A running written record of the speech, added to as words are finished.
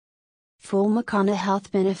Phool Makhana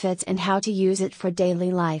health benefits and how to use it for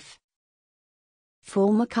daily life.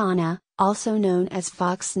 Phool Makhana, also known as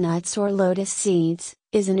fox nuts or lotus seeds,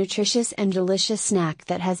 is a nutritious and delicious snack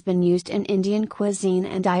that has been used in Indian cuisine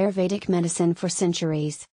and Ayurvedic medicine for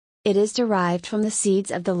centuries. It is derived from the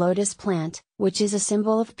seeds of the lotus plant, which is a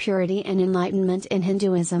symbol of purity and enlightenment in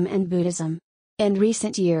Hinduism and Buddhism. In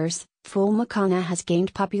recent years, Phool Makhana has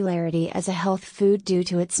gained popularity as a health food due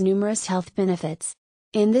to its numerous health benefits.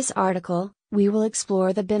 In this article, we will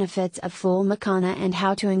explore the benefits of Phool Makhana and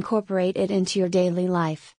how to incorporate it into your daily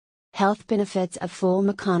life. Health benefits of Phool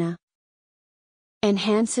Makhana.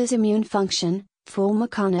 Enhances immune function. Phool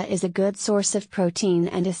Makhana is a good source of protein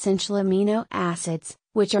and essential amino acids,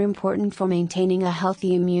 which are important for maintaining a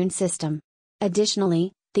healthy immune system.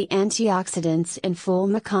 Additionally, the antioxidants in Phool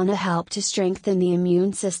Makhana help to strengthen the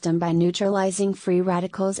immune system by neutralizing free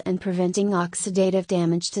radicals and preventing oxidative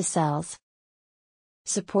damage to cells.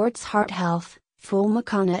 Supports heart health. Phool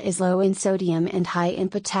Makhana is low in sodium and high in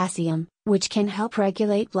potassium, which can help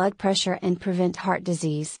regulate blood pressure and prevent heart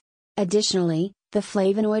disease. Additionally, the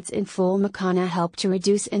flavonoids in Phool Makhana help to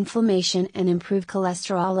reduce inflammation and improve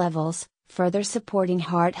cholesterol levels, further supporting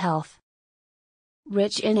heart health.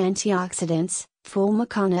 Rich in antioxidants. Phool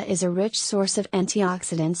Makhana is a rich source of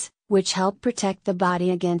antioxidants, which help protect the body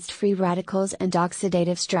against free radicals and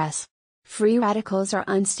oxidative stress. Free radicals are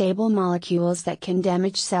unstable molecules that can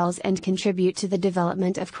damage cells and contribute to the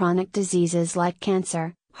development of chronic diseases like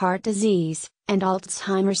cancer, heart disease, and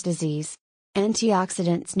Alzheimer's disease.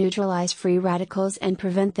 Antioxidants neutralize free radicals and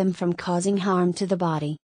prevent them from causing harm to the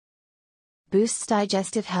body. Boosts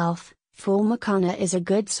digestive health. Phool Makhana is a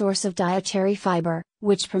good source of dietary fiber,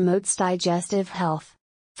 which promotes digestive health.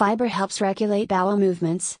 Fiber helps regulate bowel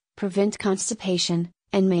movements, prevent constipation,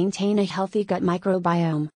 and maintain a healthy gut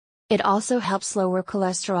microbiome. It also helps lower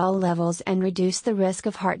cholesterol levels and reduce the risk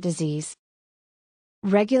of heart disease.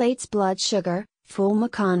 Regulates blood sugar. Phool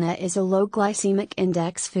Makhana is a low glycemic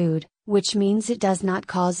index food, which means it does not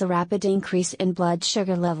cause a rapid increase in blood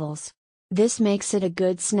sugar levels. This makes it a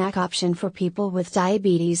good snack option for people with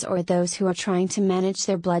diabetes or those who are trying to manage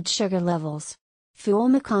their blood sugar levels. Phool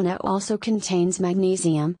Makhana also contains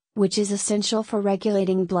magnesium, which is essential for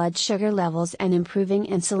regulating blood sugar levels and improving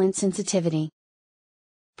insulin sensitivity.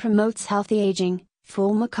 Promotes healthy aging.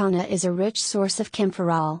 Phool Makhana is a rich source of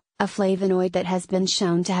camphorol, a flavonoid that has been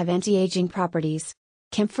shown to have anti-aging properties.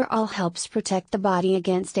 Camphorol helps protect the body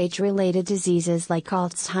against age-related diseases like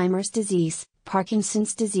Alzheimer's disease,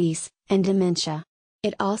 Parkinson's disease, and dementia.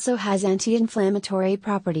 It also has anti-inflammatory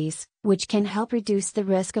properties, which can help reduce the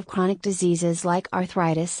risk of chronic diseases like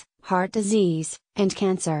arthritis, heart disease, and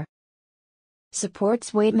cancer.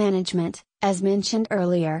 Supports weight management. As mentioned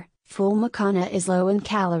earlier, Phool Makhana is low in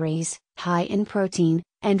calories, high in protein,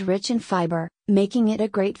 and rich in fiber, making it a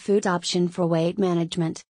great food option for weight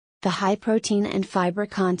management. The high protein and fiber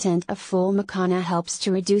content of Phool Makhana helps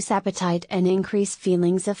to reduce appetite and increase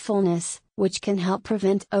feelings of fullness, which can help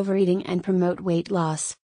prevent overeating and promote weight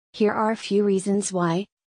loss. Here are a few reasons why.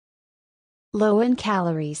 Low in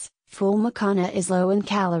calories. Phool Makhana is low in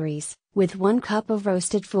calories, with 1 cup of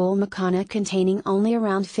roasted Phool Makhana containing only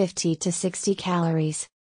around 50 to 60 calories.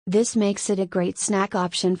 This makes it a great snack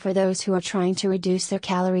option for those who are trying to reduce their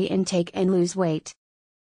calorie intake and lose weight.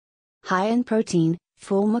 High in protein.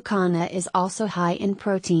 Phool Makhana is also high in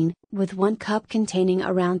protein, with 1 cup containing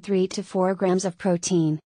around 3 to 4 grams of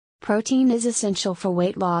protein. Protein is essential for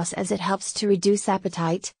weight loss as it helps to reduce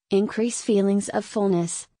appetite, increase feelings of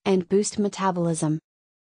fullness, and boost metabolism.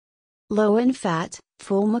 Low in fat.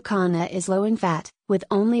 Phool Makhana is low in fat, with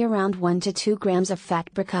only around 1 to 2 grams of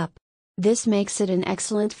fat per cup. This makes it an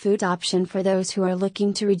excellent food option for those who are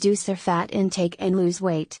looking to reduce their fat intake and lose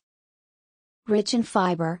weight. Rich in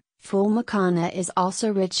fiber. Phool Makhana is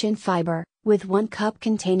also rich in fiber, with 1 cup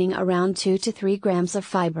containing around 2 to 3 grams of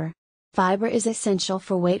fiber. Fiber is essential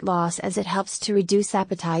for weight loss as it helps to reduce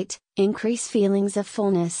appetite, increase feelings of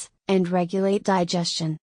fullness, and regulate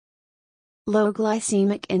digestion. Low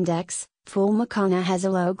glycemic index. Phool Makhana has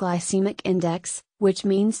a low glycemic index, which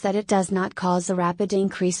means that it does not cause a rapid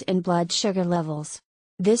increase in blood sugar levels.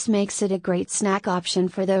 This makes it a great snack option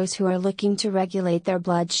for those who are looking to regulate their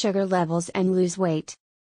blood sugar levels and lose weight.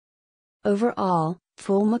 Overall,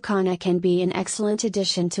 Phool Makhana can be an excellent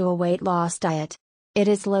addition to a weight loss diet. It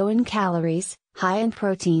is low in calories, high in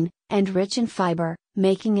protein, and rich in fiber,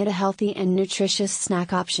 making it a healthy and nutritious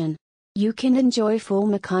snack option. You can enjoy Phool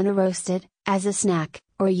Makhana roasted, as a snack,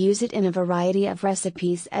 or use it in a variety of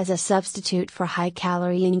recipes as a substitute for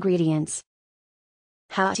high-calorie ingredients.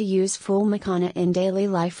 How to use Phool Makhana in daily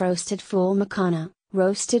life. Roasted Phool Makhana.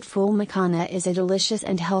 Roasted Phool Makhana is a delicious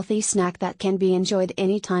and healthy snack that can be enjoyed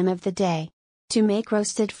any time of the day. To make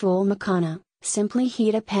roasted Phool Makhana, simply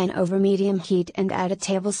heat a pan over medium heat and add a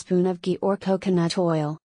tablespoon of ghee or coconut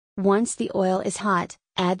oil. Once the oil is hot,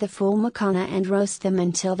 add the Phool Makhana and roast them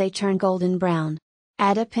until they turn golden brown.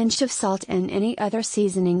 Add a pinch of salt and any other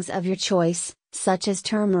seasonings of your choice, such as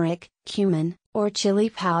turmeric, cumin, or chili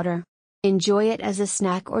powder. Enjoy it as a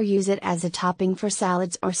snack or use it as a topping for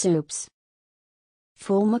salads or soups.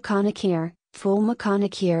 Phool Makhana Kheer. Phool Makhana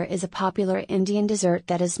Kheer is a popular Indian dessert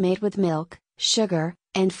that is made with milk, sugar,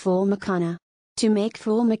 and Phool Makhana. To make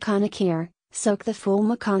Phool Makhana Kheer, soak the Phool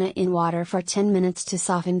Makhana in water for 10 minutes to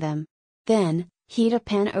soften them. Then, heat a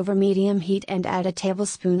pan over medium heat and add a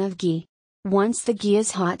tablespoon of ghee. Once the ghee is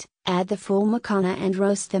hot, add the Phool Makhana and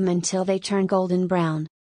roast them until they turn golden brown.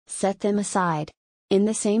 Set them aside. In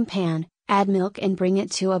the same pan, add milk and bring it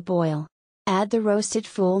to a boil. Add the roasted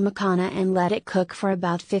Phool Makhana and let it cook for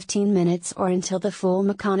about 15 minutes or until the Phool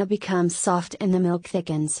Makhana becomes soft and the milk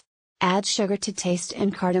thickens. Add sugar to taste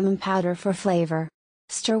and cardamom powder for flavor.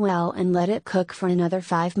 Stir well and let it cook for another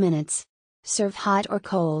 5 minutes. Serve hot or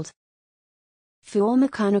cold. Phool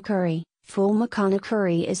Makhana Curry. Phool Makhana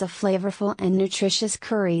curry is a flavorful and nutritious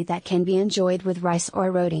curry that can be enjoyed with rice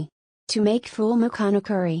or roti. To make Phool Makhana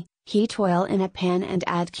curry, heat oil in a pan and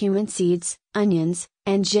add cumin seeds, onions,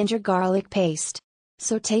 and ginger garlic paste.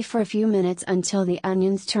 Sauté for a few minutes until the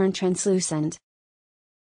onions turn translucent.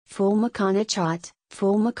 Phool Makhana Chaat.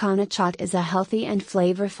 Phool Makhana Chaat is a healthy and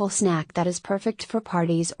flavorful snack that is perfect for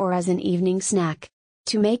parties or as an evening snack.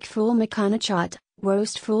 To make Phool Makhana Chaat,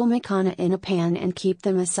 roast Phool Makhana in a pan and keep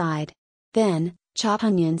them aside. Then, chop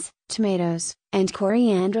onions, tomatoes, and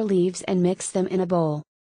coriander leaves and mix them in a bowl.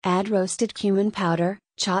 Add roasted cumin powder,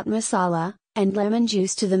 chaat masala, and lemon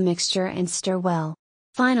juice to the mixture and stir well.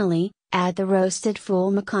 Finally, add the roasted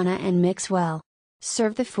Phool Makhana and mix well.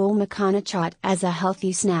 Serve the Phool Makhana Chaat as a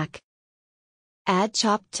healthy snack. Add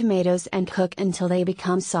chopped tomatoes and cook until they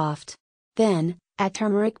become soft. Then, add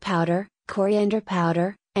turmeric powder, coriander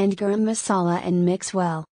powder, and garam masala and mix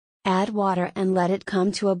well. Add water and let it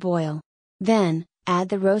come to a boil. Then, add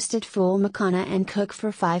the roasted Phool Makhana and cook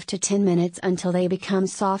for 5 to 10 minutes until they become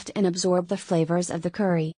soft and absorb the flavors of the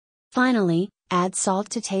curry. Finally, add salt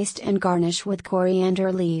to taste and garnish with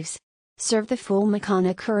coriander leaves. Serve the Phool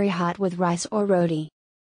Makhana curry hot with rice or roti.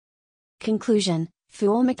 Conclusion: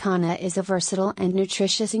 Phool Makhana is a versatile and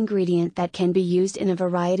nutritious ingredient that can be used in a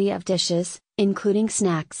variety of dishes, including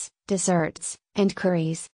snacks, desserts, and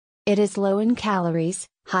curries. It is low in calories,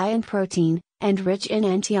 high in protein, and rich in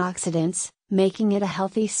antioxidants, making it a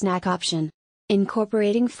healthy snack option.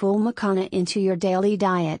 Incorporating Phool Makhana into your daily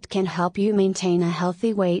diet can help you maintain a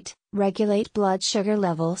healthy weight, regulate blood sugar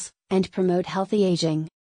levels, and promote healthy aging.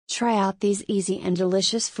 Try out these easy and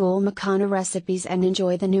delicious Phool Makhana recipes and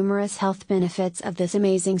enjoy the numerous health benefits of this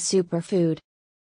amazing superfood.